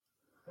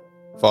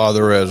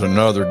Father, as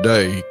another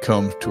day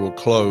comes to a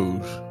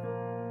close,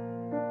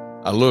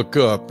 I look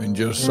up and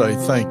just say,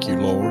 thank you,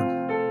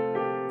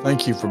 Lord.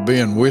 Thank you for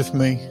being with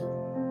me.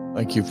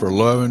 Thank you for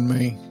loving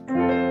me.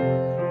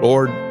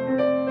 Lord,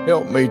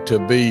 help me to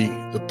be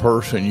the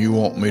person you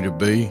want me to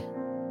be.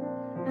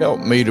 Help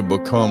me to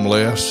become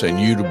less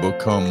and you to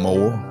become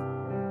more.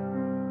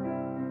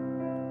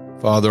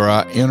 Father,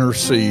 I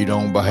intercede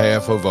on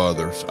behalf of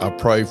others. I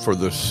pray for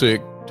the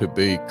sick to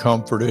be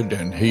comforted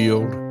and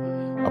healed.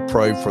 I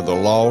pray for the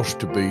lost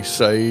to be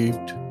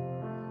saved.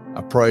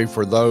 I pray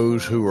for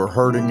those who are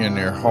hurting in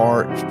their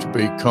hearts to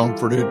be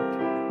comforted.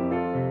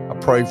 I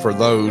pray for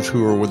those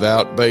who are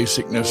without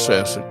basic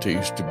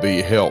necessities to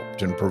be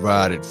helped and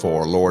provided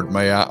for. Lord,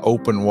 may I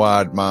open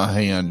wide my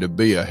hand to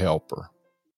be a helper.